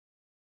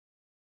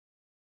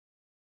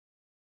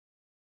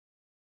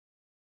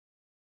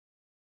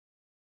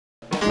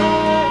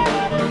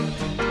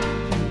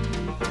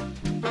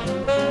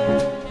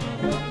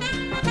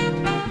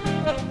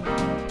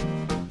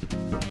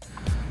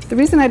The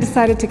reason I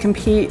decided to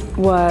compete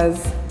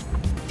was,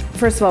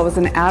 first of all, it was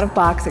an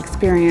out-of-box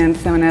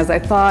experience, and as I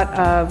thought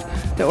of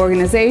the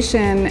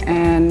organization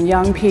and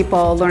young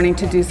people learning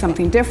to do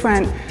something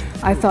different,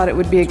 I thought it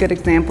would be a good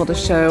example to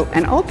show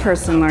an old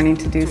person learning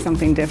to do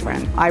something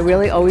different. I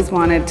really always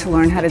wanted to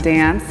learn how to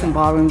dance and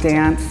ballroom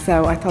dance,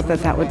 so I thought that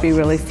that would be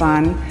really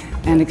fun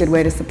and a good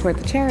way to support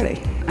the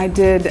charity. I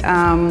did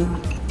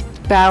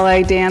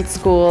ballet dance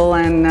school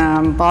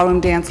and ballroom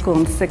dance school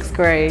in 6th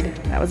grade.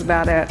 That was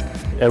about it.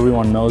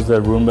 Everyone knows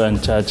that Rumba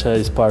and Cha-Cha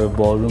is part of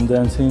ballroom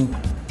dancing.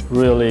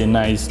 Really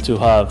nice to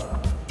have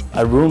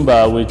a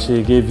Rumba, which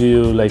gives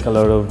you like a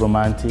lot of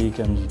romantic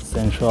and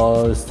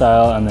sensual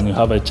style, and then you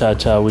have a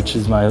Cha-Cha, which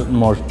is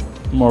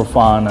more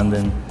fun, and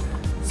then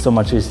so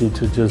much easy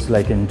to just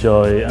like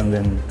enjoy and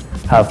then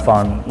have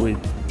fun with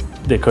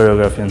the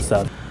choreography and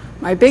stuff.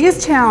 My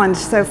biggest challenge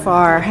so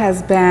far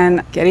has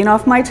been getting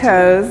off my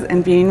toes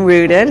and being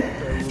rooted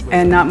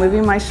and not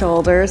moving my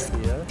shoulders.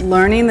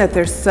 Learning that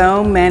there's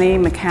so many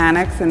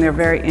mechanics and they're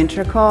very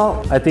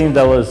integral. I think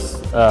that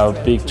was a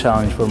big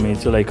challenge for me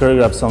to like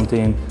choreograph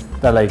something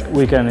that like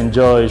we can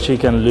enjoy, she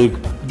can look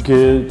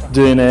good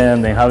doing it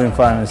and then having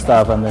fun and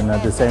stuff, and then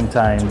at the same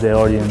time the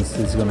audience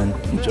is going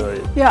to enjoy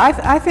it. Yeah,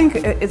 I think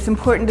it's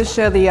important to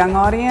show the young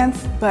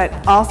audience,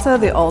 but also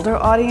the older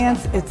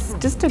audience. It's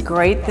just a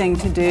great thing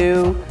to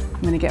do.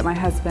 I'm going to get my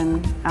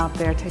husband out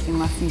there taking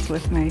lessons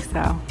with me, so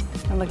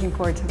I'm looking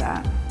forward to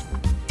that.